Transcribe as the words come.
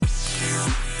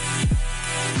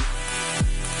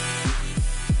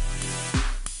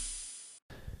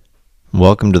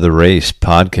Welcome to the Race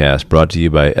podcast, brought to you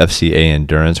by FCA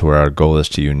Endurance, where our goal is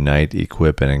to unite,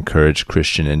 equip, and encourage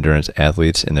Christian endurance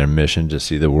athletes in their mission to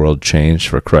see the world change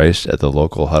for Christ at the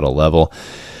local huddle level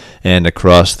and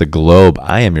across the globe.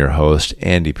 I am your host,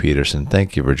 Andy Peterson.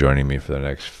 Thank you for joining me for the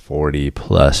next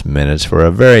 40-plus minutes for a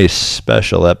very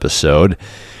special episode.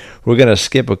 We're going to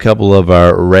skip a couple of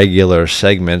our regular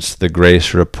segments, the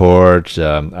Grace Report,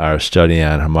 our study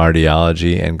on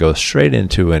hamartiology, and go straight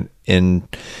into an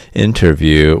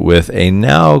interview with a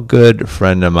now good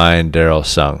friend of mine, Daryl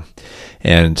Sung.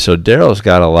 And so Daryl's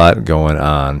got a lot going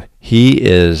on. He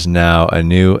is now a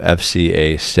new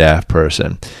FCA staff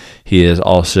person. He is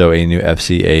also a new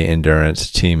FCA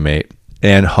endurance teammate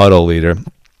and huddle leader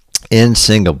in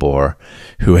Singapore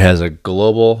who has a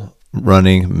global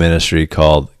running ministry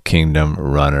called Kingdom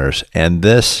Runners. And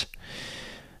this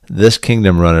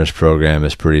Kingdom Runners program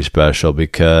is pretty special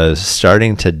because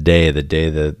starting today, the day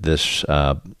that this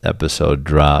episode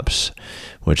drops,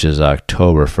 which is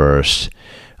October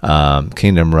 1st,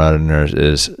 Kingdom Runners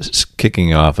is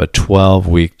kicking off a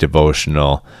 12-week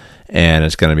devotional, and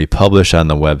it's going to be published on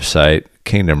the website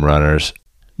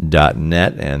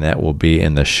kingdomrunners.net, and that will be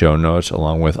in the show notes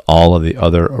along with all of the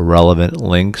other relevant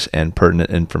links and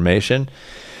pertinent information.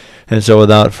 And so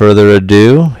without further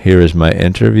ado, here is my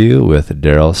interview with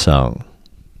Daryl Sung.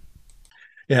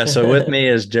 Yeah, so with me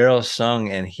is Daryl Sung,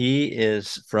 and he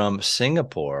is from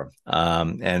Singapore.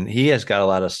 And he has got a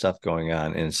lot of stuff going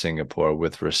on in Singapore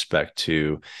with respect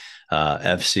to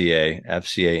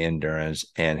FCA Endurance,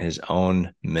 and his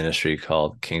own ministry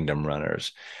called Kingdom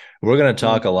Runners. We're going to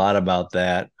talk a lot about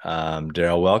that.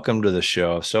 Daryl, welcome to the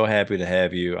show. So happy to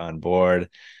have you on board.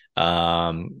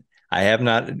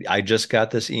 I just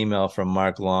got this email from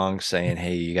Mark Long saying,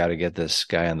 hey, you got to get this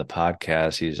guy on the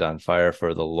podcast. He's on fire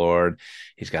for the Lord.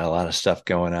 He's got a lot of stuff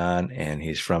going on, and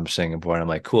he's from Singapore. And I'm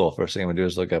like, cool. First thing I'm gonna do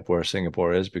is look up where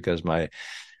Singapore is because my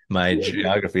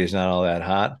geography is not all that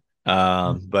hot.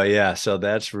 But yeah, so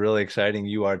that's really exciting.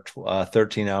 You are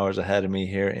 13 hours ahead of me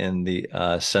here in the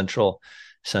central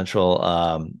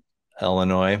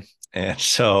Illinois. And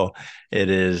so it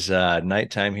is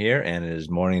nighttime here and it is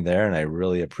morning there. And I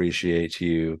really appreciate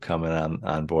you coming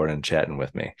on board and chatting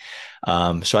with me.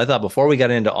 So I thought before we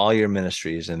got into all your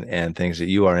ministries and things that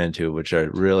you are into, which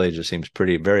are really just seems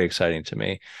very exciting to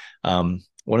me. One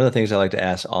of the things I like to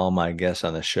ask all my guests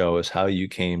on the show is how you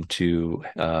came to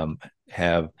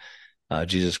have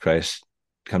Jesus Christ,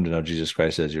 come to know Jesus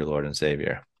Christ as your Lord and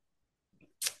Savior.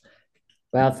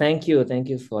 Well, thank you. Thank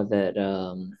you for that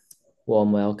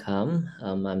warm welcome.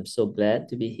 I'm so glad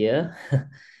to be here.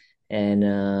 And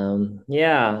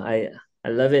I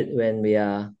love it when we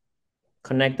are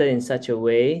connected in such a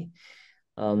way.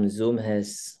 Zoom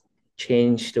has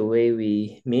changed the way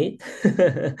we meet.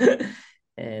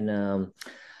 And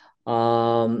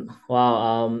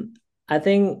I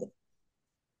think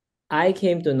I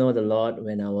came to know the Lord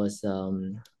when I was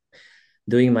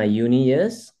doing my uni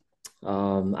years.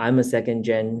 I'm a second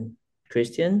gen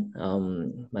Christian.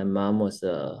 My mom was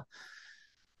a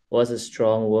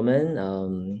strong woman.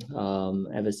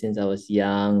 Ever since I was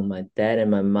young, my dad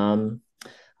and my mom,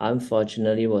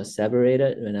 unfortunately, was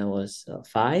separated when I was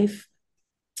 5.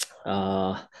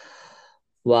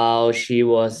 While she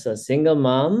was a single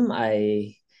mom,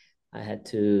 I had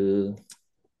to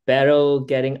battle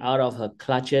getting out of her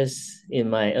clutches in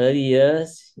my early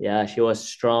years. Yeah, she was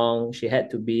strong. She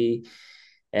had to be.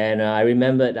 And I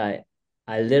remembered I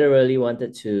literally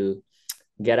wanted to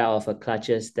get out of her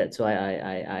clutches. That's why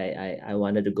I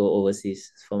wanted to go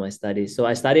overseas for my studies. So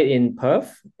I studied in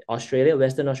Perth, Australia,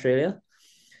 Western Australia.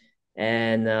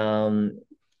 And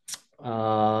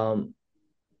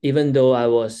even though I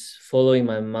was following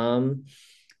my mom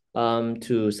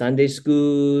to Sunday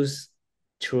schools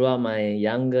throughout my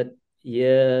younger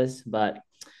years, but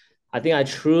I think I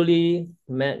truly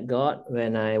met God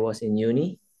when I was in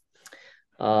uni.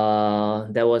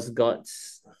 That was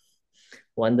God's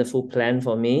wonderful plan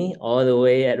for me all the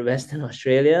way at Western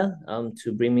Australia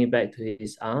to bring me back to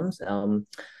his arms. 1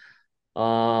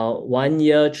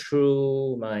 year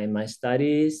through my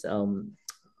studies,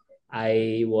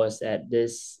 I was at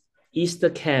this Easter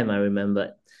camp, I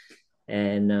remember.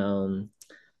 And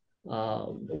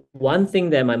one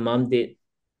thing that my mom did,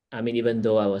 I mean, even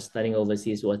though I was studying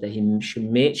overseas, was that she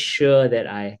made sure that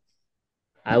I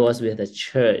was with the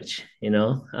church, when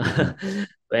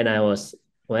I was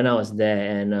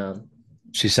there. And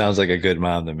She sounds like a good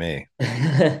mom to me.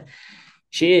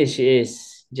 she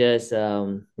is just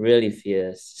really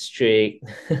fierce, strict.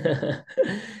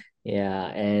 Yeah,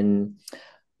 and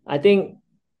I think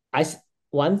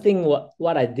one thing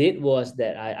what I did was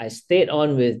that I stayed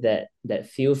on with that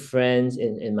few friends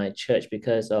in my church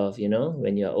because of,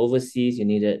 when you're overseas, you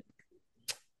needed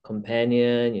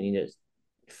companion, you needed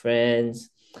friends.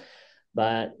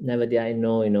 But never did I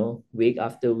know, week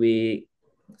after week,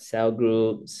 cell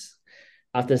groups.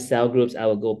 After cell groups, I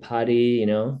would go party.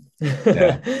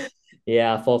 Yeah.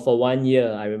 Yeah, for 1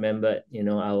 year, I remember,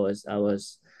 I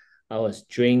was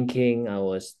drinking.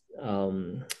 Uh,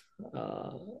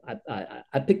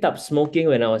 I picked up smoking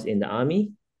when I was in the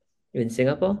army in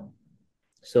Singapore.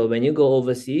 So when you go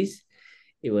overseas,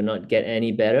 it will not get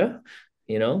any better,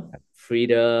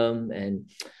 freedom. And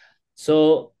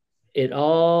so it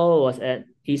all was at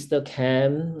Easter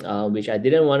camp, which I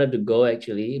didn't wanted to go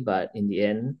actually, but in the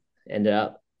end, ended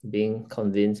up being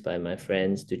convinced by my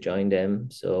friends to join them.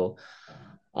 So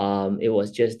it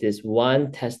was just this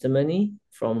one testimony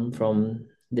from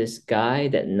this guy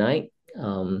that night.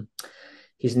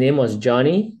 His name was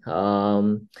Johnny.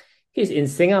 He's in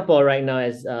Singapore right now.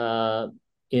 As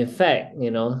in fact,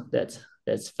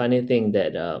 that's funny thing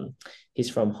that he's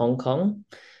from Hong Kong,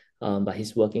 but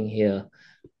he's working here.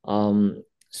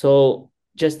 So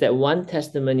just that one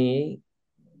testimony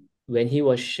when he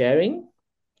was sharing,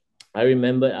 I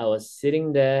remember I was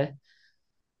sitting there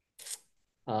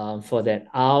for that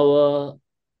hour.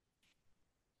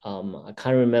 I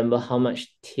can't remember how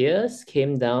much tears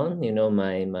came down.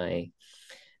 My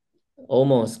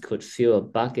almost could feel a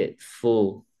bucket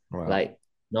full, Wow. like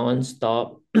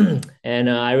nonstop. And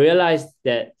I realized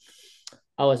that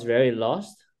I was very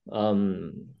lost.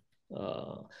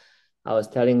 Uh, I was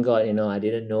telling God, I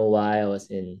didn't know why I was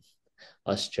in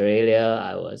Australia.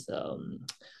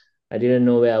 I didn't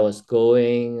know where I was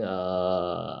going.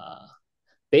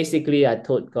 Basically, I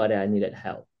told God that I needed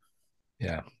help,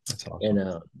 Yeah. That's and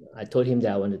awesome. I told Him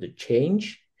that I wanted to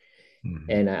change, Hmm.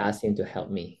 and I asked Him to help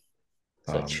me.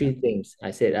 So Man. three things.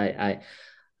 I said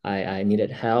I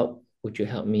needed help. Would you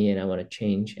help me? And I want to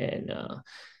change.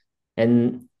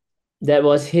 And that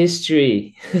was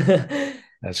history.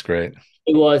 That's great.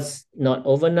 It was not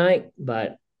overnight,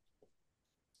 but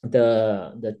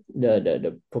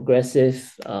the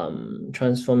progressive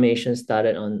transformation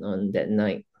started on that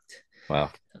night,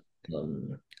 Wow.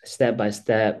 step by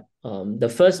step. The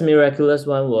first miraculous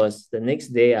one was the next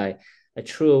day. I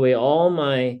threw away all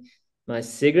my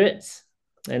cigarettes,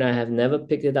 and I have never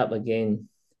picked it up again.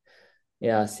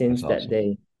 Yeah, That's since that awesome.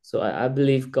 day. So I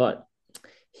believe God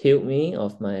healed me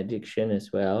of my addiction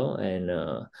as well, and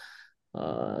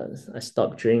I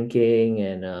stopped drinking,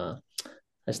 and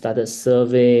I started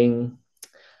serving.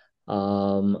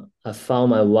 I found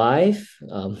my wife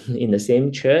in the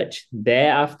same church.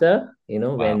 Thereafter,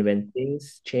 Wow. when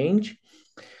things change,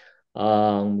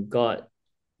 God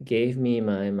gave me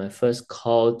my first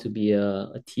call to be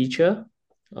a teacher.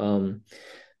 Um,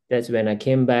 that's when I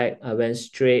came back. I went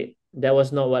straight. That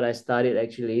was not what I studied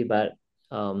actually, but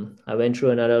I went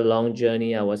through another long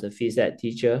journey. I was a phys ed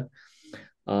teacher,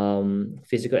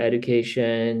 physical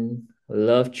education,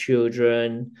 love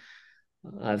children.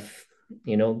 I've,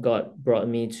 God brought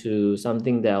me to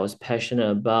something that I was passionate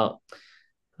about.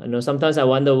 I know sometimes I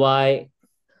wonder why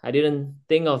I didn't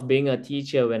think of being a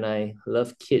teacher when I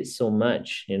love kids so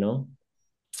much,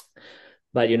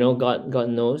 But God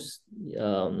knows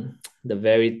the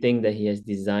very thing that He has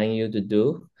designed you to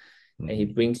do, and He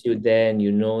Hmm. brings you there, and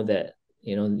you know that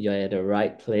you're at the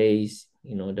right place,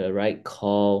 the right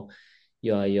call.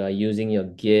 You are using your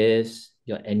gifts.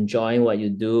 You're enjoying what you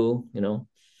do.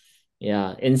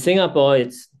 Yeah. In Singapore,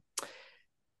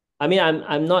 I mean,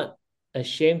 I'm not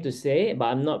ashamed to say, but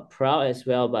I'm not proud as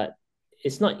well. But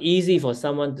it's not easy for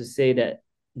someone to say that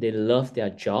they love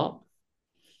their job.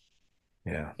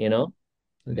 Yeah. You know,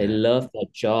 they Yeah. love their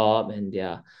job and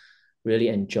they're really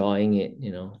enjoying it.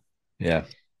 Yeah.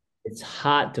 It's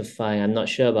hard to find. I'm not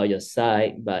sure about your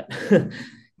side, but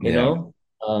you Yeah. know,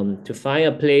 to find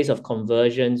a place of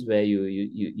conversions where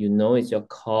you know it's your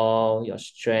call, your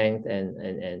strength,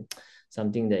 and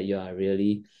something that you are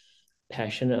really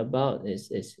passionate about is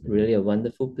Hmm. really a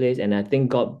wonderful place. And I think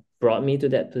God brought me to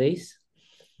that place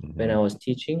when I Hmm. was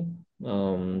teaching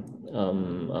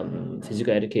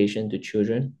physical education to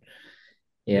children.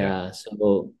 Yeah. Yeah,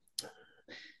 so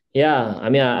yeah, I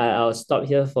mean, I'll stop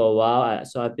here for a while.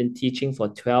 So I've been teaching for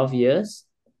 12 years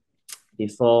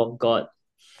before God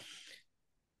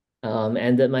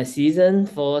ended my season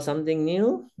for something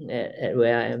new at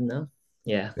where I am now.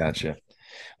 Yeah. Gotcha.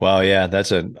 Well, yeah,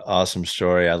 that's an awesome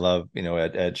story. I love,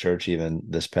 at church, even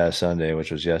this past Sunday,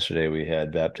 which was yesterday, we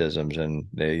had baptisms and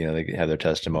they have their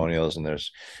testimonials and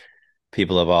there's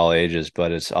people of all ages,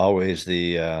 but it's always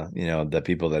the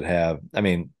people that have, I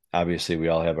mean, obviously we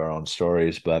all have our own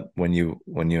stories, but when you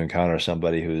encounter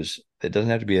somebody it doesn't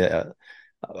have to be a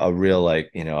real, like,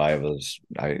 in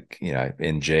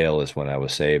jail is when I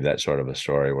was saved, that sort of a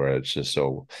story where it's just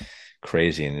so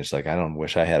crazy and it's like, I don't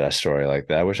wish I had a story like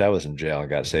that. I wish I was in jail and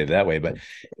got saved that way. But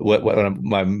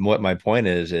what my point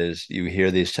is you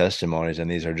hear these testimonies and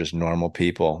these are just normal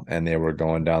people and they were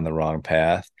going down the wrong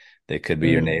path. They could be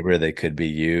your Mm, neighbor, they could be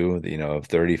you,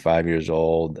 35 years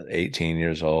old, 18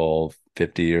 years old,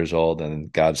 50 years old,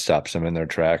 and God stops them in their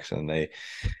tracks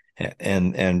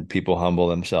and people humble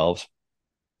themselves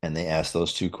and they ask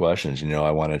those two questions.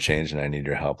 I want to change and I need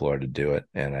your help, Lord, to do it.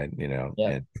 And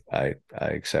yeah. I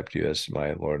accept you as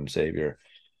my Lord and Savior.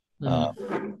 Uh,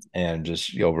 Mm, and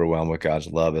just overwhelmed with God's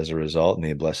love as a result, and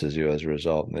He blesses you as a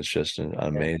result. And it's just an yeah.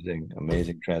 amazing,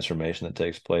 amazing transformation that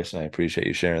takes place. And I appreciate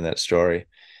you sharing that story.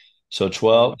 So Yeah.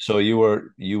 12, so you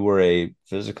were a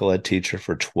physical ed teacher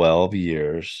for 12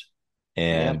 years,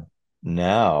 and Yep.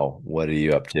 now what are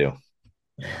you up to?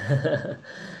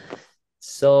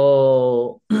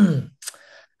 So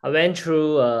I went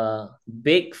through a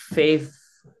big faith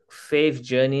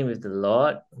journey with the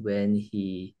Lord when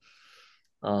He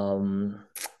um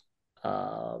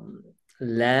um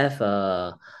left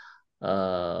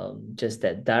just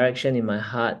that direction in my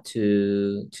heart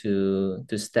to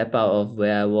step out of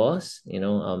where I was.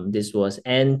 This was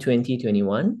end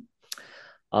 2021.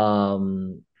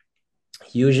 Um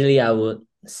Usually I would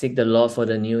seek the Lord for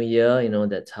the new year.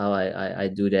 That's how I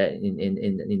do that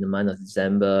in the month of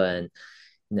December. And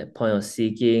in that point of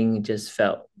seeking, just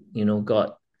felt,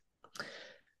 God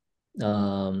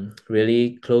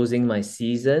really closing my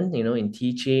season, in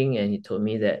teaching. And He told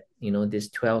me that, this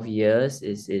 12 years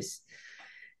is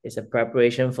a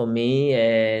preparation for me.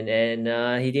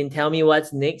 And He didn't tell me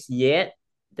what's next yet.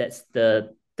 That's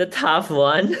the tough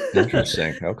one.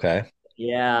 Interesting. Okay.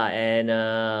 Yeah.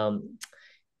 And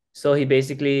so He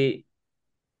basically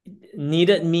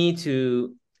needed me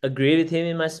to agree with Him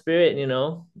in my spirit,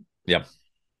 Yep.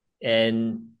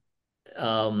 and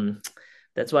um,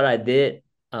 that's what I did.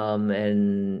 And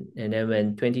then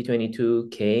when 2022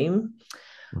 came,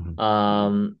 Mhm.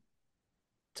 um,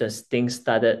 just things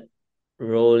started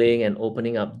rolling and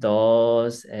opening up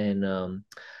doors, and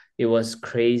it was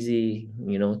crazy,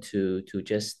 to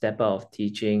just step out of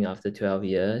teaching after 12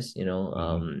 years.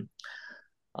 Mhm.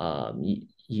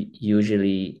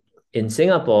 Usually in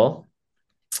Singapore,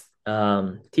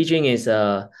 teaching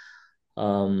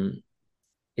um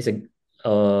is a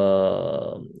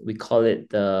we call it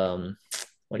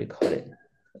what do you call it?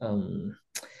 Um,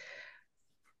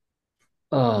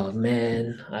 oh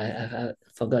man, I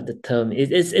forgot the term.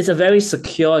 It's a very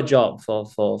secure job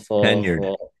Tenured,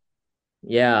 for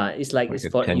yeah. It's like like it's a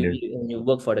for you, tenured. you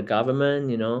work for the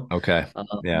government, Okay.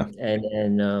 Yeah.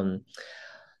 and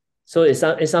so it's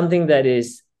something that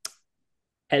is,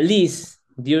 at least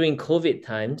during COVID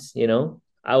times,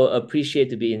 I would appreciate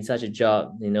to be in such a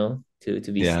job,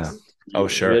 to be Yeah. Oh,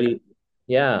 sure. really,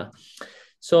 yeah.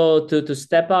 So to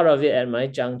step out of it at my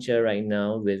juncture right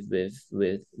now with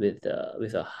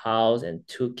a house and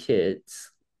two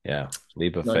kids, Yeah.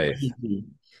 Leap of not faith. easy.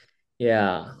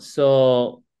 Yeah.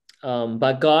 So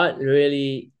but God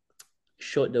really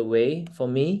showed the way for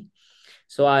me.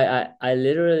 So I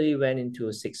literally went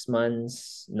into 6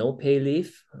 months no pay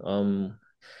leave.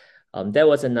 That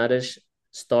was another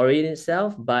story in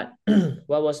itself. But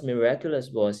what was miraculous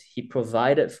was He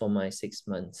provided for my 6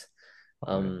 months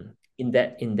Right. in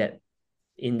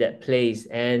that place.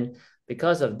 And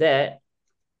because of that,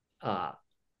 uh,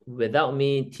 without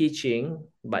me teaching,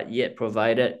 but yet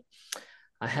provided,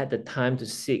 I had the time to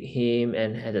seek Him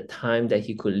and had the time that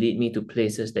He could lead me to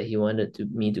places that He wanted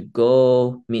me to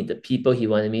go, meet the people He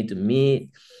wanted me to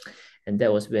meet. And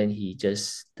that was when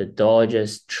the door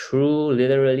just threw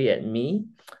literally at me,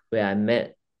 where I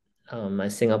met my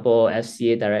Singapore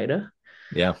FCA director.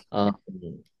 Yeah. Um,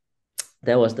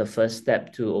 that was the first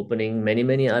step to opening many,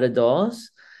 many other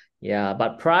doors. Yeah,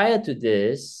 but prior to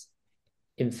this,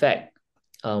 in fact,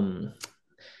 um,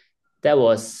 that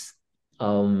was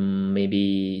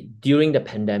maybe during the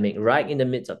pandemic, right in the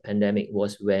midst of pandemic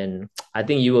was when I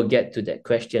think you will get to that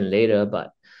question later.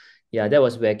 But yeah, that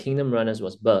was where Kingdom Runners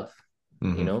was birthed,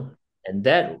 Hmm. and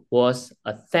that was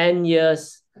a 10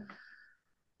 years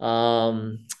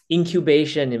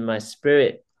incubation in my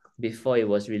spirit before it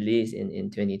was released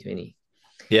in 2020.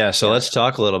 Yeah, so Yeah. let's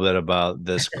talk a little bit about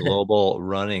this global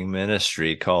running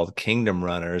ministry called Kingdom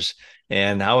Runners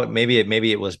and how maybe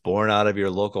it was born out of your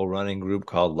local running group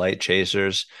called Light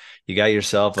Chasers. You got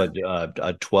yourself a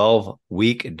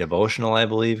 12-week devotional, I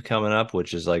believe, coming up,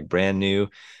 which is like brand new.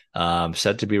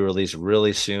 set to be released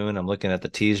really soon. I'm looking at the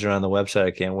teaser on the website.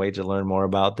 I can't wait to learn more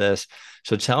about this.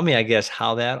 So tell me, I guess,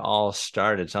 how that all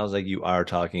started. Sounds like you are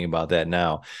talking about that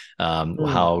now, Mm,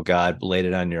 how God laid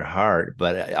it on your heart.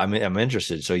 But I'm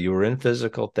interested. So you were in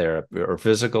physical therapy or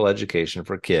physical education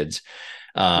for kids.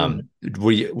 mm.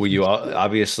 Were you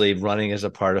obviously running as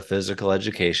a part of physical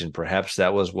education? Perhaps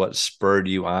that was what spurred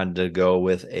you on to go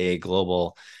with a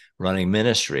global running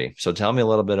ministry. So tell me a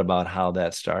little bit about how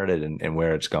that started and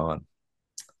where it's gone.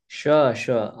 Sure,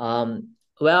 sure.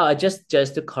 Well, just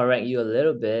to correct you a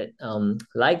little bit,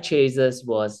 Like Chasers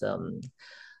was um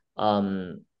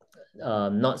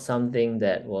not something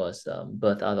that was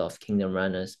birthed out of Kingdom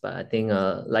Runners, but I think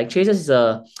Like Chasers is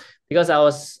because I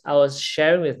was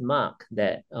sharing with Mark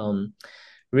that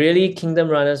really Kingdom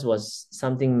Runners was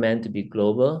something meant to be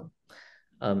global.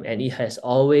 And it has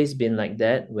always been like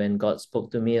that when God spoke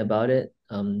to me about it.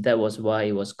 That was why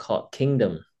it was called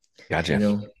Kingdom. You Gotcha.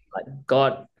 know, like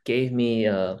God gave me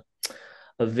a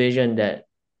vision that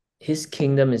his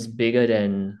kingdom is bigger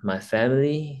than my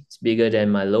family, it's bigger than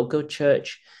my local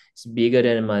church, it's bigger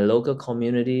than my local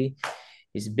community,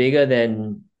 it's bigger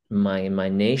than my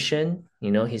nation.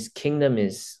 You know, his kingdom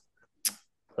is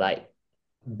like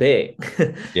big,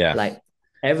 Yeah. like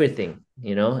everything,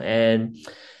 you know, and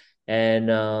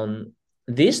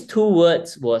these two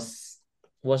words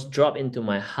was dropped into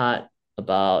my heart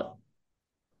about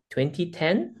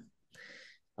 2010,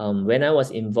 when I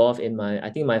was involved in I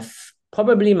think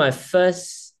probably my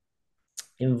first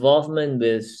involvement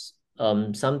with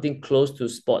something close to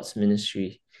sports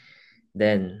ministry.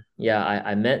 Then, yeah,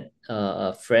 I met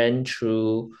a friend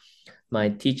through my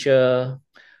teacher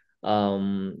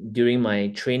during my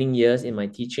training years in my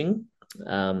teaching.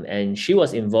 And she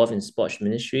was involved in sports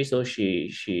ministry, so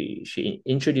she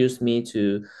introduced me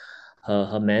to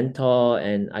her mentor,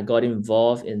 and I got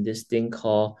involved in this thing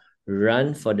called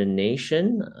Run for the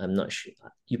Nation. I'm not sure,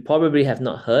 you probably have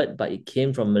not heard, but it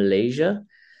came from Malaysia.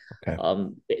 Okay.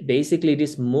 Basically,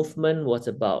 this movement was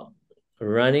about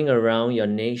running around your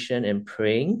nation and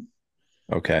praying.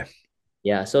 Okay.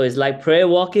 Yeah, so it's like prayer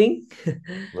walking,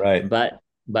 Right. but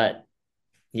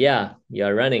yeah,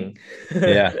 you're running.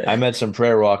 Yeah, I met some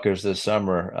prayer walkers this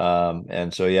summer,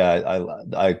 and so yeah,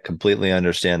 I completely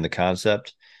understand the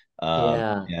concept,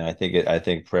 Yeah. and I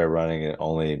think prayer running it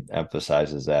only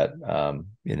emphasizes that,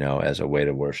 as a way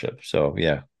to worship. So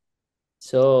yeah,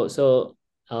 So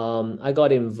I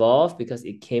got involved because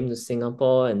it came to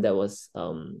Singapore, and that was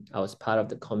I was part of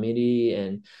the committee.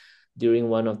 And during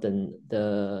one of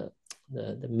the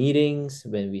meetings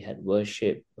when we had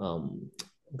worship,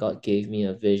 God gave me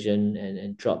a vision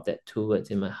and dropped that two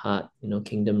words in my heart, you know,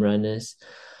 Kingdom Runners.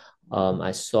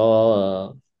 I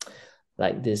saw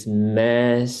like this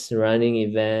mass running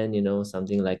event, you know,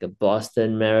 something like a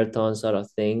Boston Marathon sort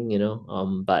of thing, you know.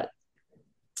 But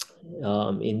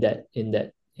in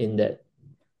that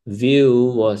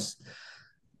view was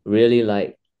really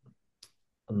like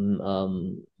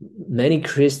many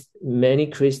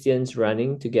Christians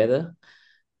running together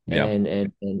yeah,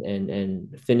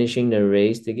 and finishing the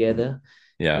race together.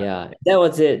 yeah, Yeah, that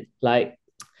was it. Like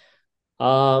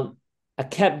I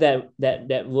kept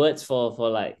that words for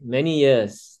like many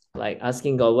years, like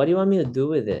asking God, what do you want me to do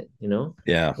with it? You know,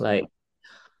 yeah, like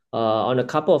on a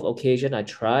couple of occasions I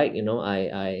tried, you know,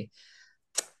 I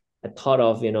thought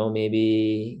of, you know,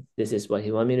 maybe this is what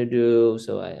he want me to do.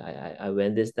 So I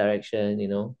went this direction, you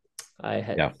know. I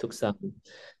had yeah. took some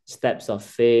steps of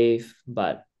faith,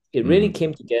 but it really Hmm.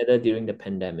 came together during the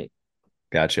pandemic.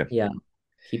 Gotcha. Yeah.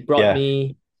 He brought Yeah,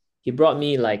 me he brought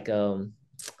me like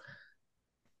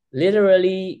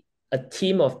literally a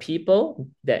team of people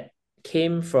that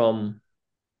came from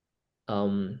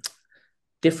um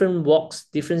different walks,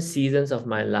 different seasons of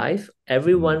my life, hmm,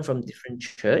 everyone from different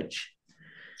church.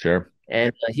 sure.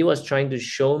 And he was trying to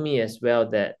show me as well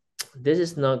that this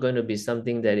is not going to be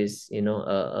something that is, you know,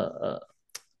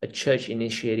 a church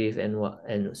initiative and what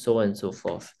and so on and so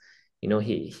forth. You know,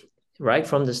 right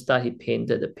from the start he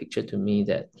painted the picture to me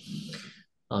that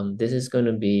this is going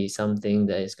to be something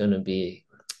that is going to be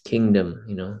kingdom.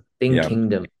 You know, think Yeah,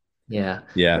 kingdom. Yeah.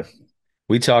 yeah.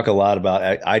 We talk a lot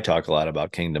about, I talk a lot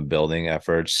about kingdom building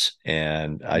efforts,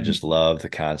 and I just love the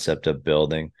concept of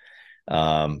building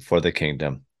for the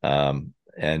kingdom,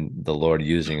 and the Lord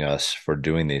using us for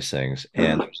doing these things.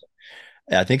 And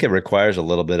I think it requires a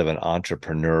little bit of an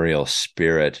entrepreneurial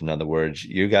spirit. In other words,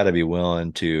 you got to be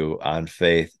willing to, on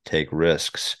faith, take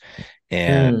risks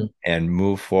and Mm,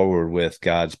 move forward with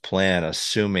God's plan,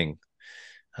 assuming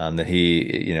that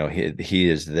He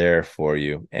is there for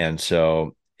you. And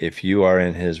so if you are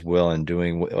in his will and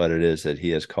doing what it is that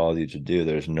he has called you to do,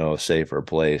 there's no safer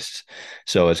place.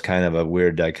 So it's kind of a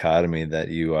weird dichotomy that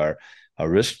you are a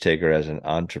risk taker as an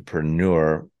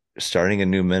entrepreneur starting a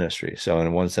new ministry. So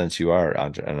in one sense, you are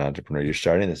an entrepreneur. You're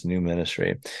starting this new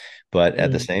ministry, but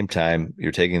at the Mm, same time,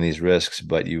 you're taking these risks,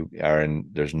 but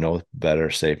there's no better,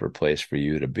 safer place for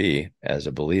you to be as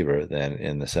a believer than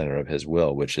in the center of his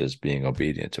will, which is being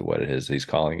obedient to what it is he's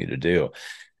calling you to do.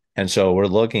 And so we're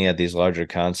looking at these larger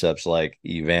concepts like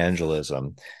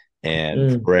evangelism and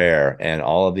mm, prayer and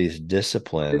all of these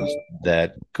disciplines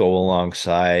that go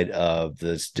alongside of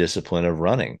this discipline of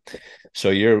running.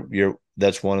 So you're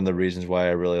that's one of the reasons why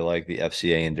I really like the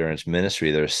FCA endurance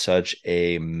ministry. There's such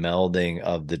a melding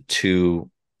of the two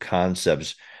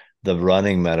concepts, the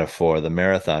running metaphor, the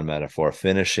marathon metaphor,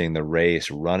 finishing the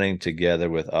race, running together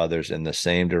with others in the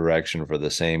same direction for the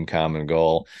same common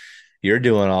goal. You're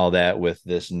doing all that with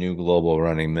this new global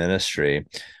running ministry.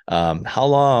 How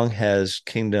long has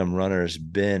Kingdom Runners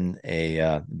been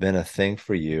a thing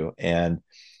for you? And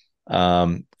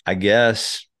um, I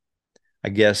guess I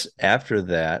guess after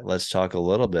that, let's talk a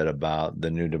little bit about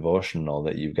the new devotional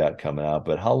that you've got coming out.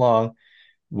 But how long?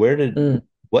 Where did mm.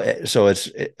 what? So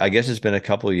I guess it's been a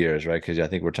couple of years, right? Because I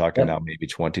think we're talking now Yep, maybe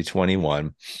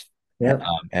 2021. yep.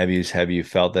 Have you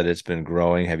felt that it's been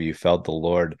growing? Have you felt the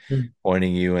Lord Mm,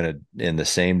 pointing you in the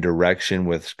same direction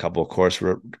with a couple of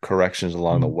corrections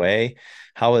along the mm. way?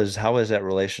 How has that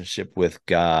relationship with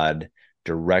God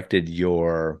directed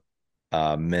your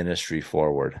ministry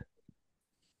forward?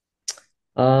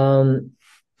 Um,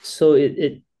 so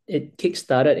it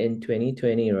kick-started in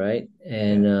 2020, right? Yeah.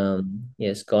 And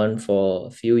it's gone for a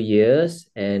few years.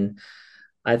 And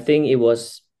I think it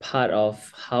was part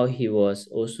of how he was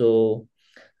also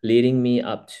leading me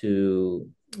up to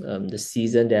the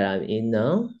season that I'm in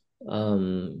now,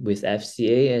 with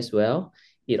FCA as well.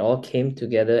 It all came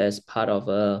together as part of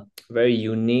a very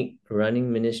unique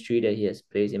running ministry that he has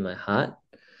placed in my heart.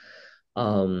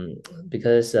 Um,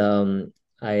 because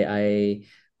I I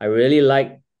I really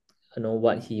like,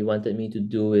 what he wanted me to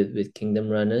do with Kingdom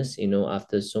Runners.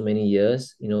 After so many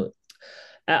years,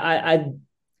 I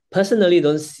personally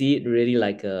don't see it really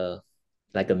like a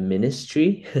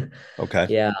ministry. Okay.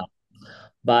 Yeah,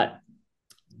 but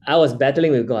I was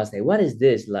battling with God. I was like, what is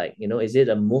this? Like, is it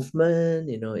a movement?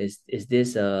 Is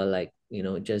this like,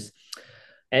 just,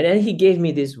 and then he gave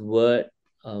me this word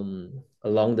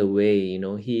along the way,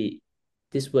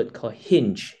 this word called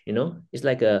hinge, it's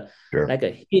Sure. like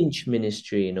a hinge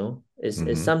ministry, it's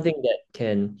Hmm. something that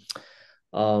can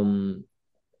um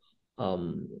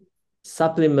um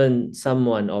supplement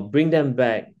someone or bring them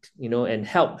back, and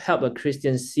help a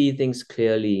Christian see things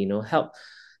clearly,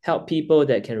 help people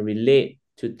that can relate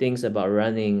to things about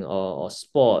running or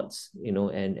sports,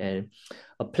 and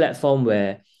a platform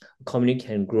where a community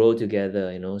can grow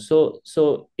together, so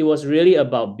it was really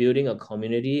about building a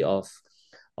community of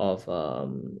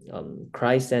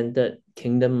Christ-centered,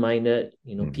 kingdom-minded,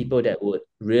 Hmm. people that would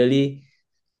really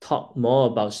talk more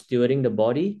about stewarding the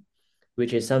body,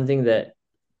 which is something that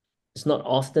it's not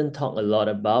often talked a lot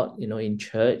about, in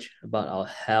church, about our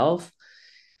health,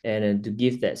 and to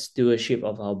give that stewardship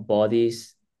of our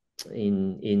bodies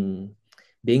in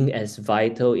being as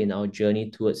vital in our journey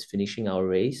towards finishing our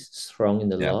race strong in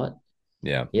the Yeah. Lord.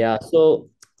 Yeah. Yeah, so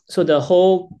the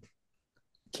whole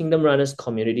Kingdom Runners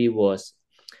community was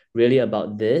really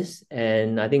about this,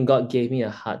 and I think God gave me a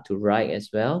heart to write as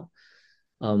well,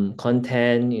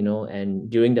 content, and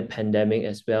during the pandemic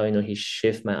as well, he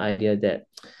shifted my idea that,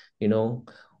 you know,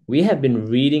 we have been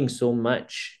reading so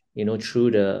much,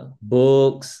 through the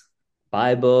books,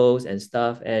 Bibles and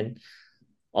stuff. And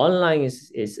online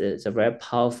is a very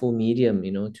powerful medium,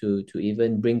 to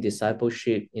even bring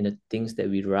discipleship in the things that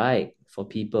we write for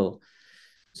people.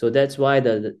 So that's why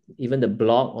even the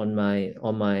blog on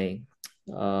my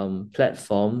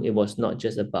platform, it was not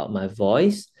just about my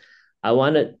voice. I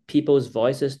wanted people's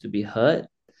voices to be heard.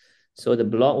 So the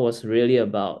blog was really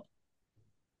about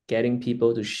getting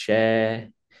people to share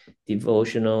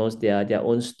devotionals, their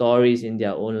own stories in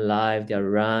their own life, their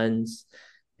runs,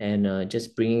 and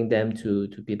just bringing them to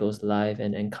people's life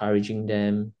and encouraging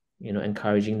them,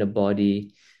 encouraging the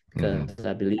body. Hmm. Because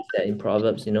I believe that in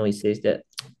Proverbs, it says that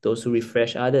those who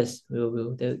refresh others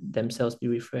will themselves be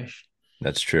refreshed.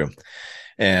 That's true.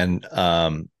 And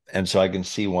so I can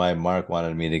see why Mark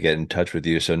wanted me to get in touch with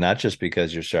you. So not just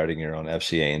because you're starting your own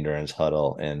FCA endurance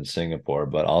huddle in Singapore,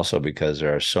 but also because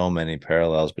there are so many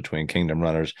parallels between Kingdom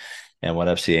Runners and what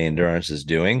FCA endurance is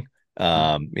doing.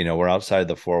 We're outside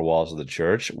the four walls of the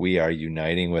church. We are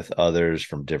uniting with others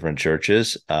from different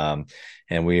churches, and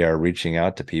we are reaching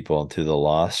out to people, to the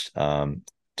lost,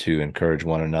 to encourage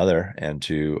one another and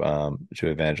to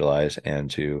evangelize and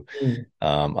to Mm.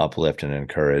 uplift and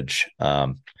encourage.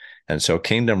 And so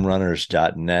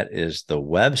kingdomrunners.net is the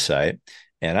website.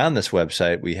 And on this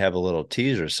website, we have a little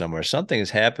teaser somewhere. Something is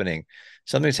happening.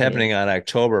 Something's Yeah. happening on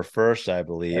October 1st, I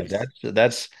believe.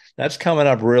 Yes. That's coming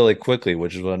up really quickly,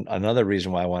 which is another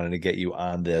reason why I wanted to get you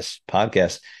on this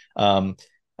podcast.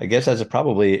 I guess that's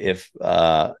probably if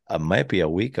I might be a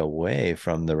week away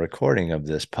from the recording of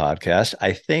this podcast.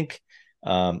 I think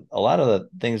a lot of the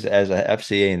things as a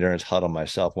FCA endurance huddle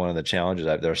myself, one of the challenges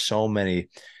there's so many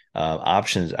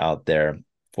options out there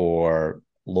for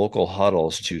local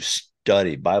huddles to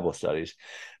study Bible studies,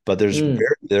 but Mm.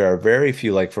 there are very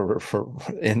few. Like for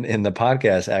in the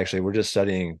podcast, actually, we're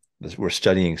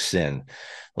studying sin,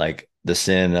 like the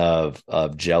sin of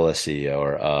jealousy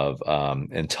or of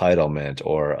entitlement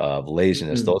or of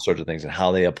laziness, Mm. those sorts of things, and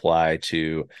how they apply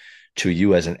to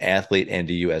you as an athlete and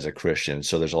to you as a Christian.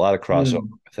 So there's a lot of crossover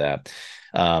Mm. with that.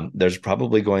 There's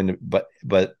probably going to,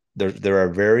 but there are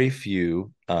very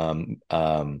few um,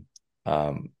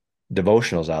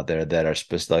 devotionals out there that are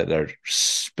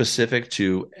specific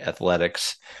to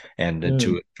athletics and Mm.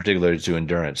 to particularly to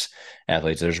endurance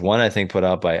athletes. There's one I think put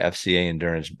out by FCA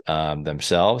Endurance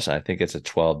themselves. I think it's a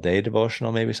 12-day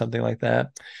devotional, maybe something like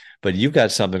that. But you've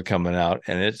got something coming out,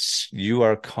 and you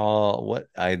are called what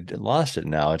I lost it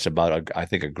now. It's about I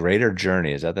think a greater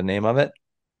journey. Is that the name of it?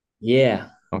 Yeah.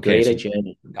 Okay, Greater so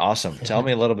journey. awesome. Tell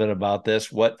me a little bit about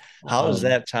this. How does Um,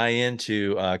 that tie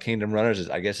into Kingdom Runners?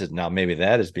 I guess now maybe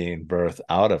that is being birthed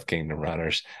out of Kingdom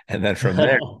Runners, and then from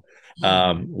there,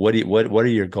 what are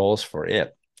your goals for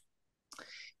it?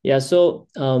 Yeah, so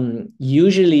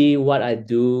usually what I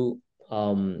do,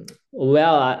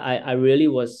 well, I really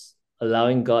was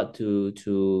allowing God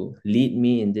to lead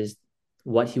me in this,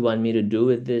 what He wanted me to do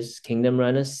with this Kingdom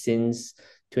Runners since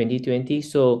 2020.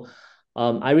 So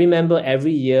I remember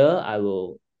every year I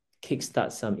will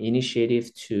kickstart some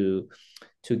initiative to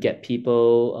get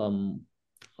people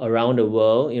around the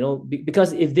world,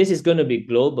 because if this is going to be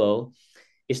global,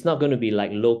 it's not going to be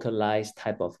like localized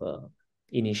type of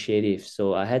initiative.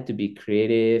 So I had to be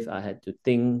creative. I had to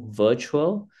think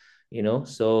virtual,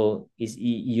 So it's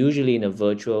usually in a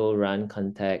virtual run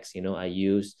context. I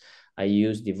use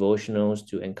devotionals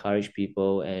to encourage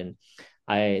people, and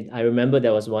I remember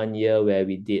there was one year where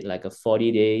we did like a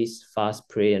 40 days fast,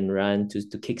 pray, and run to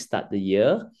kickstart the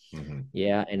year. Mm-hmm.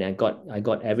 Yeah, and I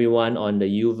got everyone on the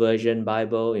U version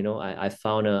Bible. I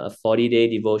found a 40-day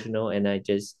devotional, and I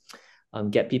just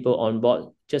get people on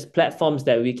board, just platforms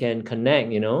that we can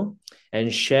connect,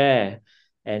 and share,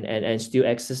 and still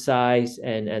exercise,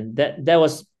 and that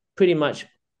was pretty much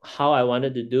how I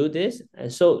wanted to do this.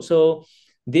 And so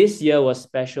this year was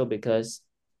special because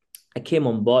I came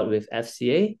on board with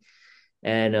FCA,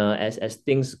 and as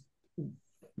things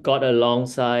got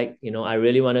alongside, I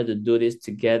really wanted to do this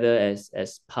together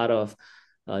as part of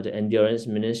the endurance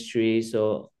ministry.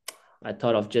 So I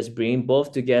thought of just bringing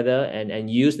both together and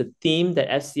use the theme that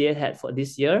FCA had for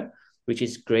this year, which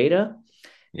is greater.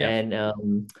 Yeah,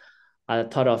 And I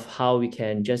thought of how we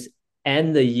can just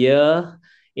end the year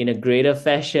in a greater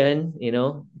fashion,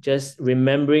 just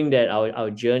remembering that our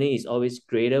journey is always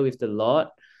greater with the Lord.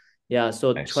 Yeah,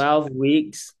 so nice. 12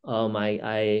 weeks.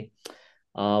 I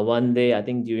one day, I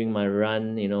think during my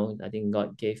run, I think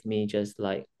God gave me just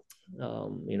like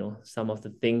some of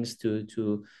the things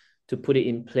to put it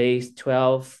in place.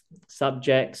 12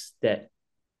 subjects that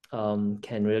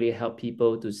can really help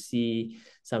people to see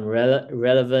some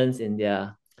relevance in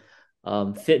their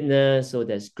fitness. So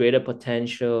there's greater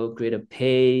potential, greater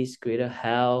pace, greater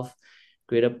health,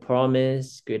 greater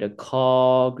promise, greater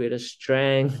call, greater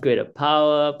strength, greater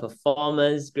power,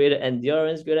 performance, greater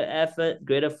endurance, greater effort,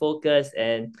 greater focus,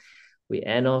 and we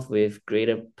end off with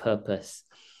greater purpose.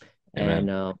 Amen.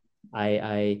 And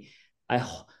I, I,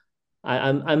 I,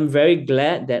 I'm very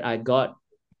glad that I got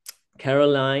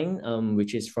Caroline,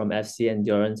 which is from FC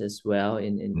Endurance as well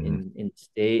in in Mm-hmm. in in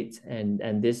States,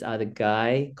 and this other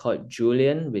guy called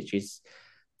Julian, which is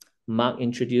Mark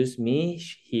introduced me.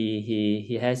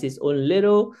 He has his own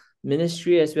little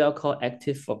ministry as well called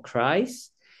Active for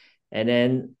Christ. And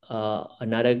then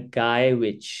another guy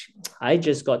which I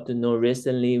just got to know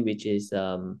recently, which is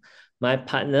my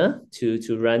partner to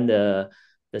run the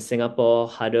Singapore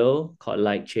huddle called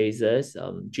Light Chasers,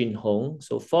 Jin Hong.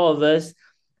 So four of us,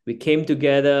 we came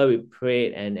together, we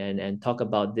prayed and talked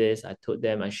about this. I told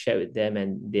them, I shared with them,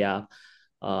 and they are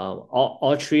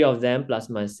all three of them plus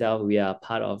myself, we are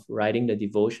part of writing the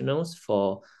devotionals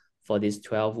for these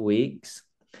 12 weeks.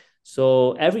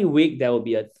 So every week there will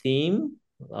be a theme,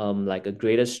 like a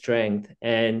greater strength,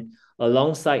 and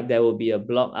alongside there will be a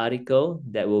blog article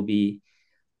that will be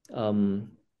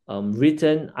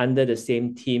written under the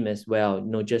same theme as well,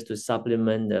 just to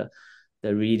supplement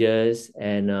the readers.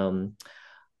 And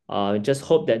just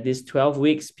hope that these 12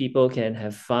 weeks people can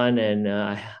have fun. And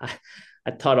I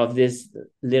thought of this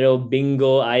little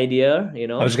bingo idea,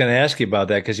 I was going to ask you about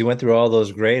that because you went through all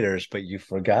those graders, but you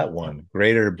forgot one,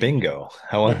 grader bingo.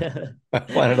 I wanted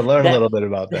to learn a that little bit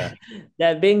about that.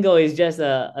 that bingo is just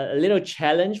a little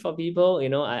challenge for people.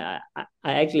 I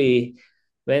actually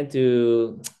went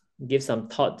to give some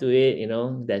thought to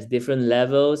it. There's different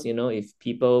levels. If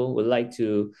people would like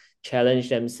to challenge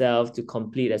themselves to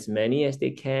complete as many as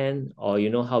they can, or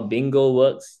how bingo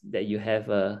works, that you have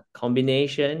a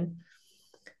combination.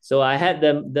 So I had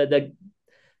the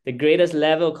greatest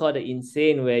level called the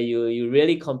insane, where you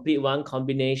really complete one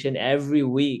combination every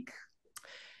week.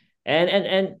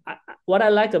 And what I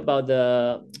like about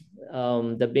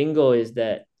the bingo is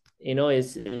that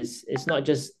it's not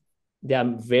just, there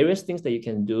are various things that you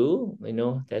can do.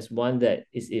 There's one that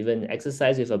is even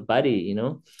exercise with a buddy.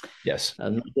 Yes.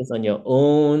 Not just on your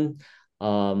own.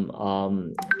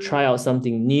 Try out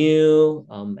something new.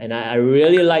 And I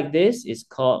really like this. It's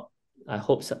called, I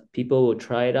hope some people will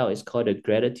try it out. It's called a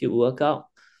gratitude workout,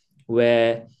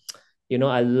 where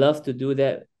I love to do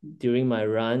that during my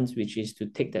runs, which is to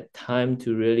take that time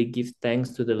to really give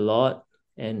thanks to the Lord,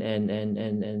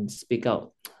 and speak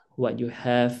out what you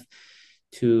have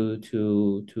to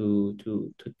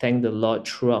thank the Lord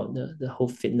throughout the whole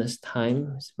fitness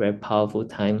time. It's a very powerful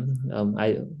time.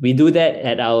 We do that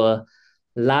at our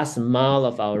last mile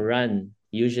of our run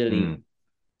usually. Mm,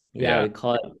 Yeah, yeah. we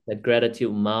call it the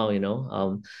gratitude mile.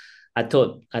 I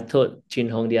told Chin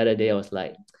Hong the other day, I was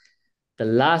like, the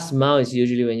last mile is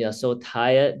usually when you're so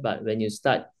tired, but when you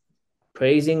start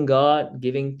praising God,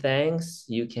 giving thanks,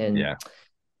 you can, Yeah.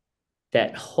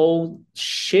 that whole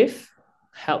shift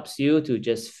helps you to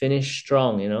just finish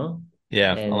strong.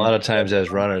 Yeah, a And lot of times as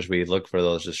runners, we look for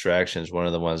those distractions. One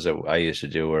of the ones that I used to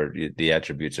do were the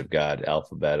attributes of God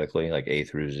alphabetically, like A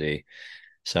through Z.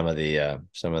 Some of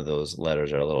those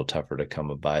letters are a little tougher to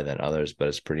come by than others, but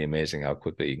it's pretty amazing how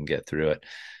quickly you can get through it.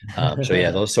 So yeah,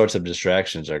 those sorts of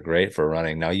distractions are great for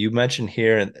running. Now you mentioned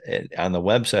here on the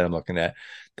website I'm looking at,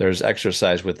 there's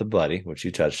exercise with the buddy, which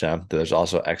you touched on. There's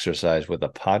also exercise with a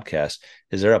podcast.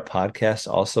 Is there a podcast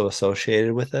also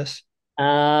associated with this?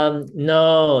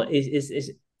 no,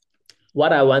 it's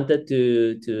what I wanted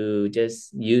to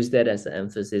just use that as an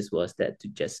emphasis, was that to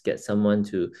just get someone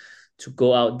to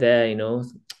go out there,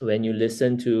 when you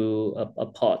listen to a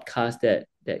podcast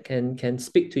that can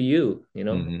speak to you.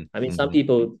 Hmm. I mean, some Hmm.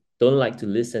 people don't like to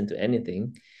listen to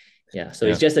anything. Yeah, so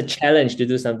it's Yeah. just a challenge to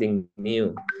do something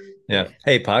new. Yeah.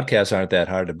 Hey, podcasts aren't that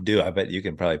hard to do. I bet you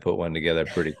can probably put one together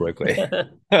pretty quickly. Yeah.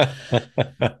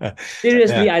 Yeah.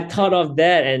 Seriously, I thought of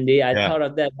that, Andy. I Yeah. thought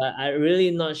of that, but I'm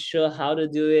really not sure how to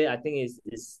do it. I think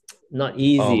it's not Oh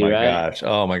easy, my right? gosh.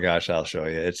 Oh my gosh, I'll show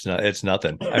you. It's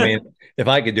nothing. I mean, if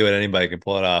I could do it, anybody can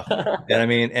pull it off. And I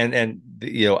mean,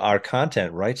 our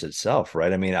content writes itself,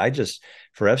 right? I mean, I just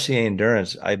for FCA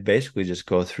Endurance, I basically just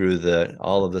go through the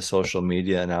all of the social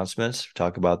media announcements,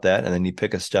 talk about that, and then you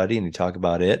pick a study and you talk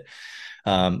about it.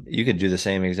 You could do the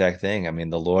same exact thing. I mean,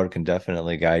 the Lord can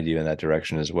definitely guide you in that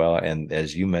direction as well. And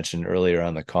as you mentioned earlier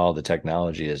on the call, the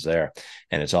technology is there,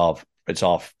 and it's all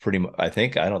pretty much. I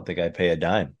don't think I pay a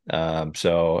dime.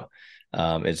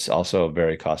 It's also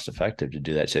very cost effective to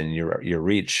do that. So and your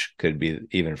reach could be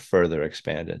even further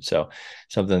expanded. So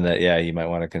something that you might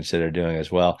want to consider doing as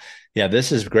well. Yeah,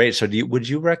 this is great. So would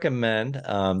you recommend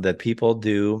that people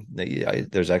do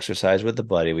there's exercise with the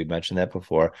buddy. We mentioned that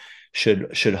before.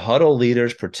 Should huddle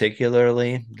leaders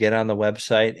particularly get on the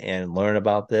website and learn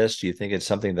about this? Do you think it's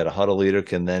something that a huddle leader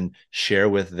can then share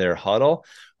with their huddle,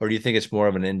 or do you think it's more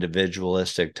of an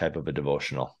individualistic type of a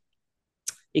devotional?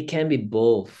 It can be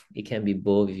both. It can be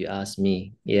both if you ask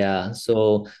me. Yeah.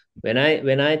 So when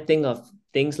I think of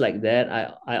things like that,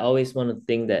 I always want to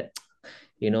think that,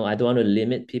 I don't want to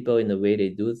limit people in the way they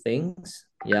do things.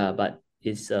 Yeah, but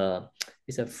it's a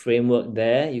framework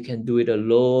there. You can do it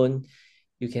alone.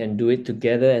 You can do it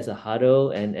together as a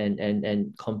huddle,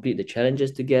 and complete the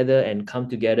challenges together, and come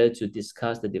together to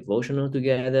discuss the devotional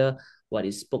together, what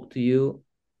it spoke to you.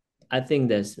 I think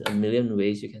there's a million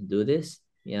ways you can do this.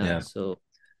 Yeah. Yeah. So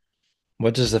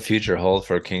What does the future hold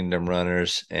for Kingdom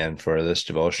Runners and for this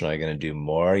devotional? Are you going to do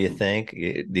more, you think?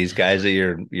 These guys that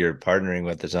you're partnering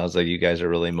with, it sounds like you guys are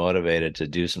really motivated to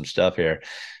do some stuff here.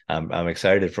 I'm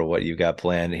excited for what you got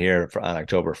planned here on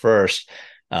October 1st.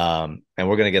 And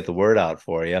we're going to get the word out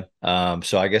for you.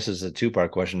 So I guess it's a two-part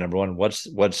question. Number one,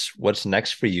 what's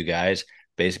next for you guys?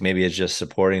 Basically, maybe it's just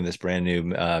supporting this brand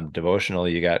new devotional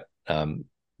you got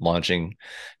launching,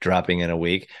 dropping in a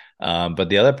week. But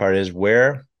the other part is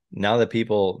where now that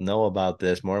people know about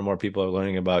this, more and more people are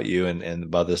learning about you and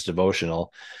about this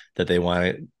devotional that they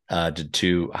want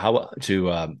to how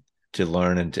to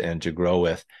learn and to grow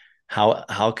with.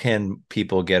 How can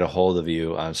people get a hold of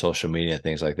you on social media and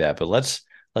things like that? But let's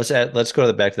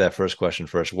go back to that first question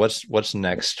first. What's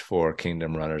next for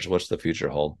Kingdom Runners? What's the future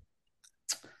hold?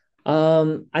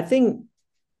 I think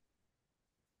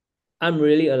I'm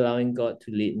really allowing God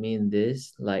to lead me in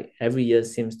this. Like every year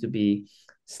seems to be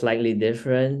slightly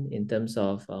different in terms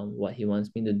of what He wants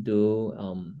me to do.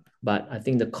 But I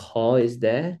think the call is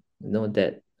there.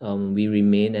 That we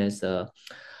remain as a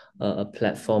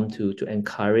platform to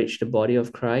encourage the body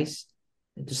of Christ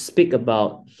and to speak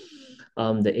about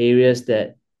the areas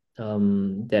that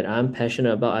I'm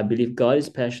passionate about. I believe God is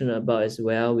passionate about as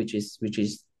well, which is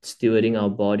stewarding our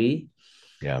body.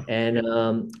 Yeah. And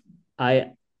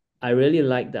I I really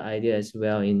like the idea as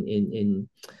well in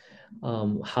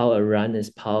how a run is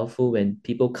powerful when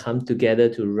people come together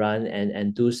to run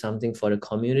and do something for the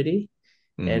community.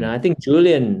 And Hmm. I think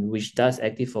Julian, which does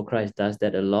Active for Christ, does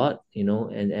that a lot,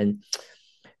 and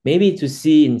maybe to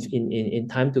see in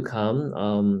time to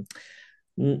come,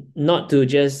 not to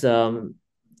just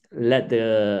let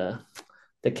the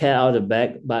cat out of the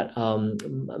bag, but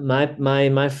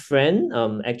my friend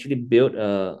actually built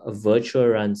a virtual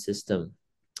run system,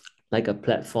 like a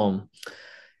platform.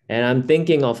 And I'm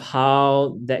thinking of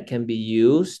how that can be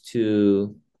used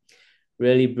to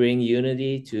really bring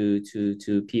unity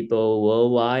to people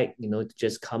worldwide, to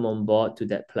just come on board to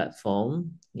that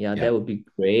platform. Yeah, Yeah. that would be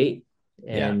great.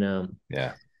 Yeah. And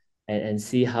Yeah. and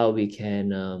see how we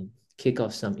can kick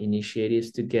off some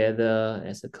initiatives together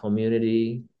as a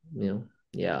community, yeah.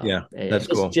 Yeah. And That's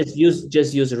cool. just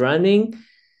use running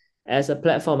as a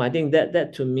platform. I think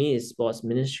that to me is sports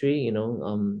ministry,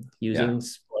 Yeah. using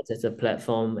sports as a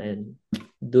platform and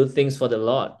do things for the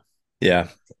Lord. Yeah.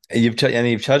 You've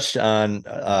touched on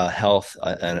health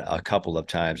a couple of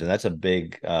times, and that's a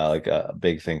big like a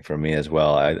big thing for me as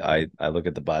well. I look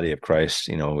at the body of Christ.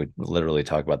 We literally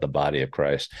talk about the body of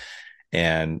Christ,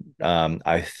 and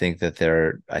I think that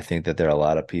there are a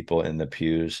lot of people in the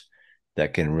pews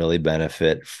that can really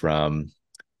benefit from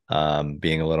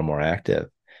being a little more active.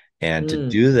 And to Mm,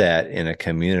 do that in a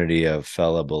community of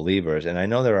fellow believers, and I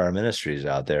know there are ministries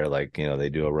out there like, they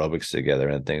do aerobics together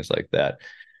and things like that.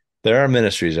 There are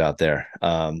ministries out there,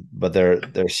 but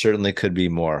there certainly could be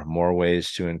more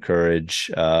ways to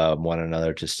encourage one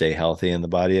another to stay healthy in the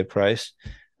body of Christ.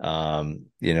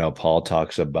 Paul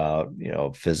talks about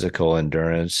physical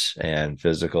endurance and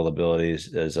physical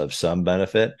abilities as of some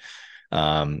benefit.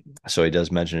 So he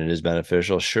does mention it is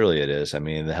beneficial. Surely it is. I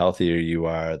mean, the healthier you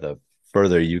are, the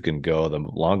further you can go, the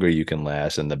longer you can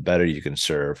last, and the better you can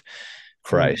serve mm,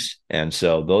 Christ. And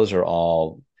so those are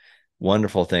all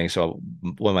wonderful thing. So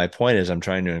what my point is, I'm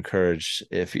trying to encourage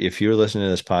if you're listening to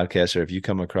this podcast or if you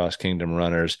come across Kingdom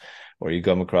Runners or you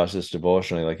come across this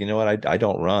devotional, like, you know what, I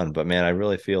don't run, but man, I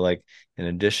really feel like in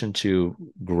addition to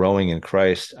growing in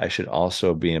Christ, I should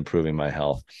also be improving my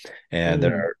health. And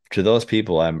there mm, are to those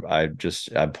people, I'm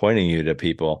pointing you to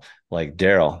people like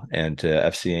Daryl and to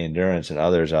FCA Endurance and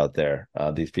others out there.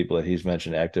 These people that he's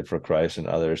mentioned, Active for Christ and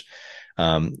others,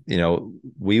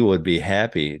 we would be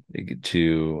happy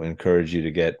to encourage you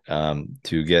to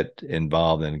get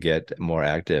involved and get more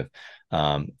active,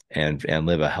 and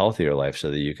live a healthier life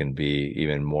so that you can be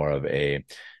even more of a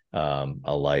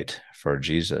light for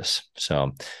Jesus.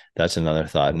 So that's another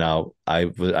thought. Now, I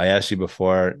asked you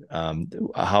before,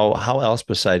 how else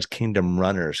besides Kingdom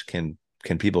Runners can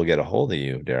people get a hold of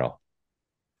you, Daryl?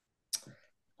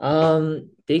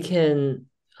 they can.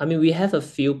 I mean, we have a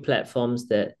few platforms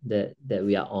that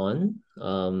we are on.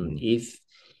 Mm.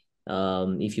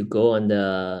 If you go on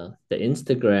the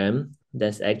Instagram,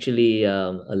 there's actually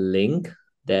a link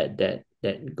that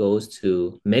goes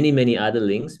to many other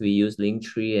links. We use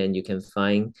Linktree, and you can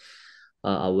find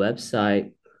our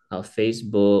website, our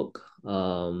Facebook,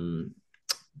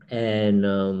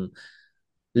 and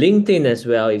LinkedIn as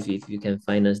well, if you can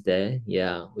find us there.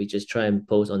 Yeah, we just try and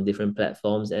post on different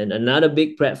platforms. And another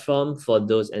big platform for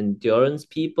those endurance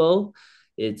people,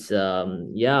 it's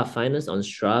yeah, find us on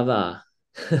Strava.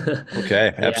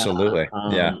 Okay, Yeah, absolutely.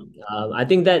 Yeah. I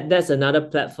think that's another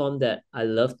platform that I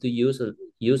love to use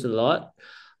a lot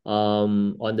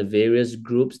on the various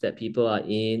groups that people are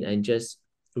in, and just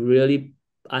really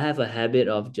I have a habit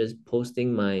of just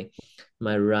posting my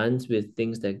runs with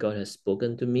things that God has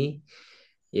spoken to me.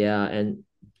 Yeah, and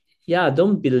yeah,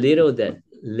 don't belittle that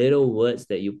little words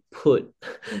that you put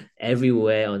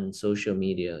everywhere on social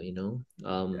media.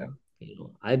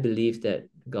 I believe that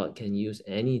God can use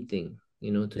anything.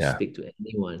 to Yeah. speak to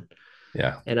anyone.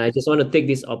 Yeah. And I just want to take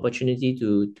this opportunity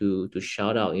to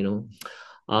shout out,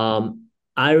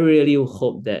 I really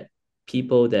hope that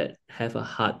people that have a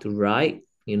heart to write,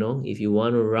 if you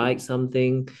want to write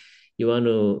something, you want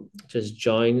to just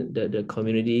join the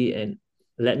community and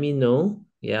let me know.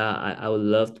 Yeah, I would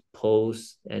love to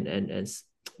post and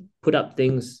put up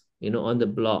things, on the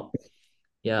blog.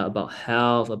 Yeah, about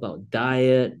health, about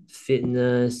diet,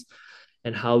 fitness,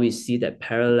 and how we see that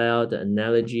parallel, the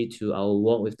analogy to our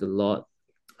walk with the Lord.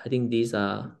 I think these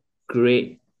are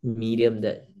great medium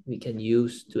that we can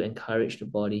use to encourage the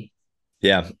body.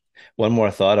 Yeah. One more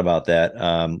thought about that.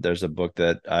 There's a book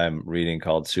that I'm reading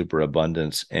called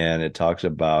Superabundance, and it talks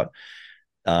about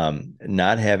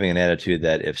not having an attitude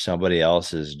that if somebody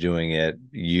else is doing it,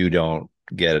 you don't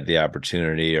get the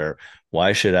opportunity, or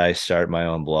why should I start my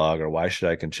own blog, or why should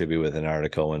I contribute with an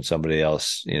article when somebody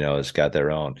else, has got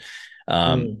their own.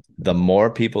 The more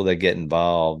people that get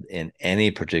involved in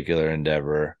any particular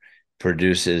endeavor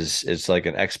produces, it's like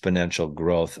an exponential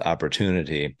growth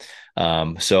opportunity.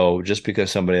 So just because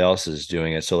somebody else is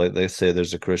doing it, so let's say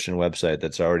there's a Christian website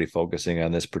that's already focusing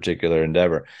on this particular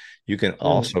endeavor, you can Mm,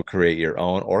 also create your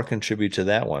own or contribute to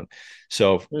that one.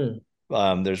 So mm,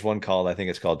 there's one called, I think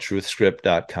it's called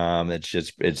truthscript.com.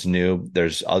 It's new.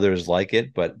 There's others like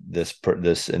it, but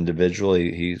this individual,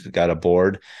 he's got a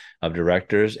board of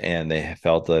directors, and they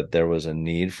felt that there was a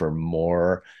need for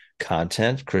more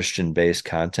content, Christian based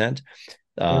content.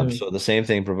 mm, So the same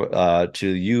thing to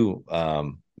you,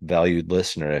 valued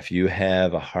listener. If you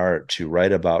have a heart to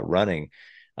write about running,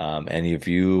 and if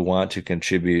you want to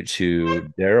contribute to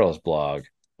Daryl's blog,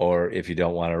 or if you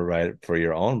don't want to write for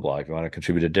your own blog, you want to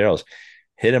contribute to Daryl's,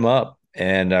 hit him up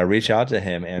and reach out to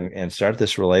him and start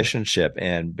this relationship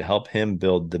and help him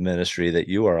build the ministry that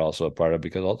you are also a part of,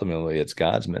 because ultimately it's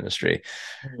God's ministry.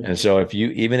 And mm, so if you,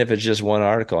 even if it's just one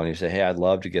article and you say, hey, I'd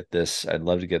love to get this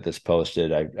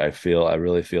posted. I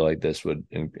really feel like this would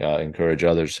encourage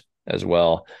others as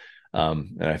well.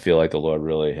 And I feel like the Lord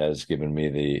really has given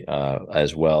me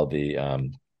as well,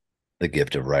 the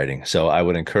gift of writing. So I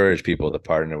would encourage people to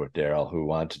partner with Daryl who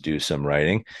want to do some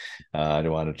writing,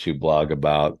 who wanted to blog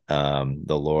about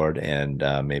the Lord, and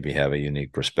maybe have a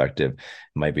unique perspective. It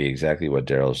might be exactly what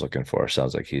Daryl is looking for.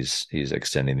 Sounds like he's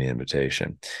extending the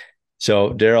invitation.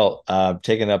 So, Daryl,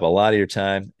 taking up a lot of your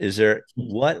time. Is there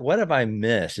what have I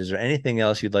missed? Is there anything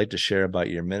else you'd like to share about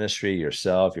your ministry,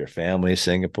 yourself, your family,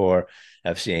 Singapore,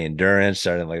 FCA Endurance,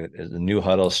 starting like the new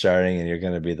huddle starting, and you're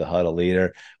going to be the huddle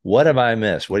leader? What have I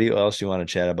missed? What do you else you want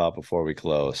to chat about before we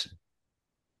close?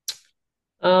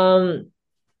 Um,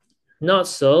 Not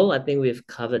so. I think we've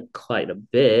covered quite a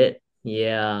bit.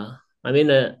 Yeah. I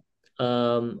mean,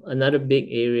 another big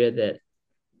area that,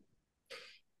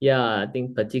 yeah, I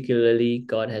think particularly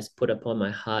God has put upon my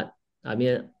heart. I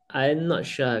mean, I'm not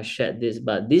sure I've shared this,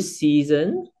 but this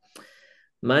season,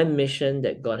 my mission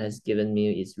that God has given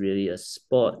me is really a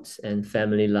sports and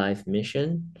family life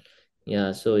mission.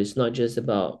 Yeah, so it's not just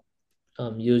about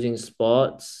using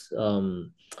sports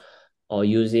or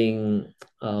using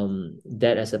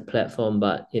that as a platform,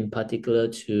 but in particular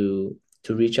to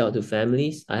reach out to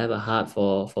families. I have a heart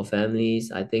for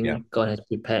families. I Yeah, think God has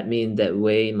prepared me in that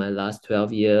way in my last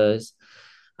 12 years.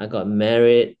 I got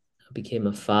married, became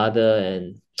a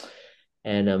father,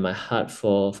 and my heart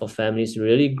for families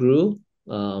really grew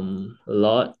a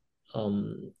lot.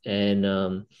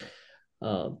 And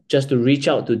Just to reach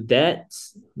out to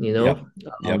dads, yep,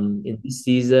 yep, in this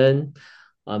season,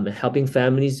 helping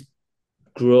families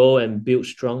grow and build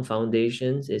strong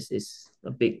foundations is a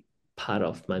big part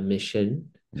of my mission.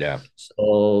 yeah,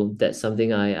 So that's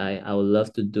something I would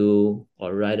love to do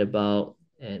or write about,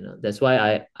 and that's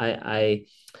why I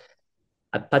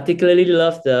particularly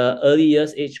love the early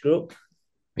years age group,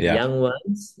 the yeah, young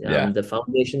ones, yeah. the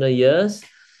foundational years.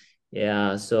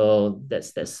 Yeah, so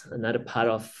that's another part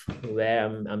of where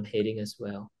I'm heading as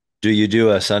well. Do you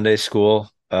do a Sunday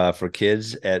school for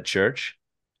kids at church?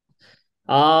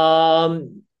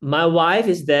 My wife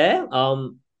is there,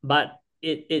 but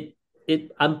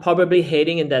I'm probably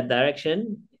heading in that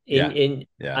direction. Yeah,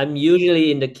 yeah, I'm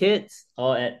usually in the kids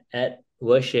or at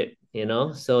worship,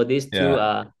 So these two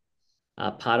yeah.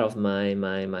 are part of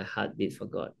my heartbeat for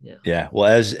God. Yeah. Yeah. Well,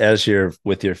 as you're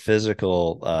with your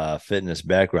physical fitness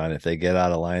background, if they get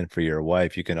out of line for your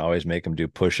wife, you can always make them do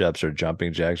push-ups or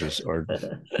jumping jacks, or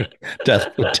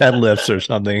deadlifts or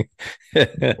something.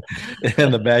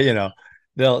 In the back,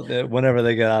 whenever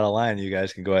they get out of line, you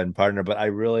guys can go ahead and partner. But I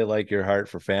really like your heart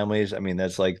for families. I mean,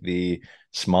 that's like the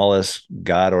smallest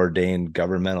God ordained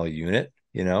governmental unit.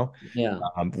 you know. Yeah.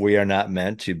 We are not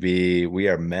meant to be, we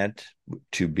are meant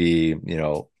to be,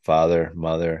 father,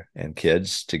 mother, and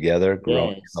kids together,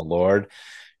 growing in the Yes. Lord.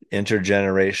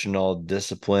 Intergenerational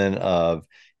discipline of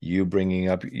you bringing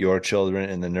up your children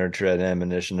in the nurture and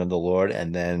admonition of the Lord.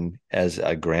 And then as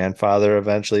a grandfather,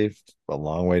 eventually, a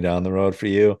long way down the road for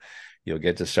you, you'll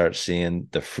get to start seeing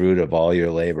the fruit of all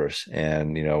your labors.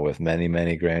 And, with many,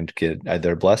 many grandkids,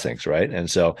 they're blessings, right? And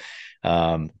so,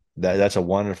 that's a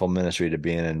wonderful ministry to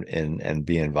be in and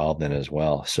be involved in as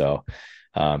well. So,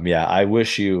 yeah, I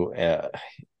wish you,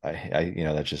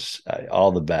 that's just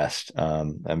all the best.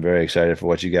 I'm very excited for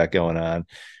what you got going on.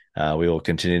 We will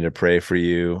continue to pray for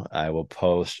you. I will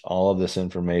post all of this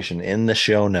information in the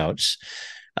show notes.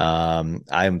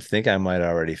 I think I might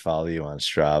already follow you on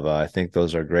Strava. I think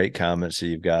those are great comments that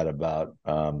you've got about,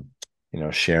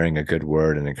 sharing a good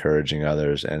word and encouraging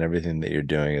others, and everything that you're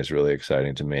doing is really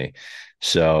exciting to me.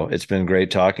 So it's been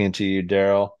great talking to you,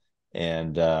 Daryl,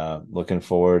 and looking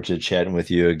forward to chatting with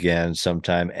you again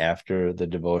sometime after the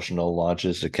devotional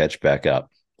launches to catch back up.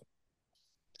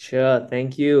 Sure.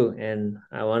 Thank you. And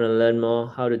I want to learn more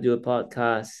how to do a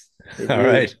podcast with All you.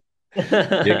 right.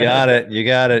 You got it. You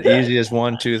got it. Easiest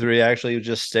 1, 2, 3. Actually, you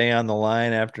just stay on the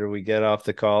line after we get off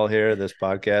the call here, this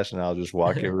podcast, and I'll just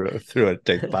walk you through it.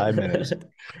 Take 5 minutes. All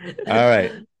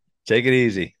right. Take it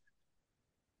easy.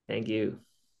 Thank you.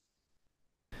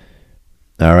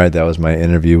 All right, that was my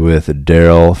interview with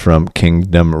Daryl from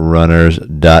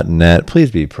kingdomrunners.net. Please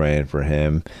be praying for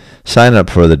him. Sign up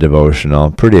for the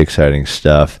devotional. Pretty exciting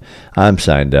stuff. I'm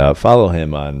signed up. Follow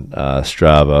him on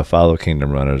Strava. Follow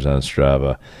Kingdom Runners on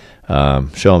Strava.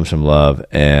 Show him some love.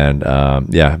 And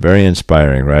yeah, very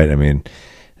inspiring, right? I mean,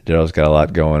 Daryl's got a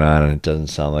lot going on, and it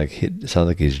sounds like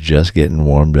he's just getting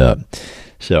warmed up.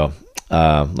 So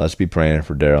let's be praying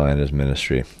for Daryl and his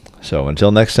ministry. So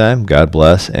until next time, God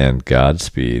bless and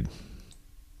Godspeed.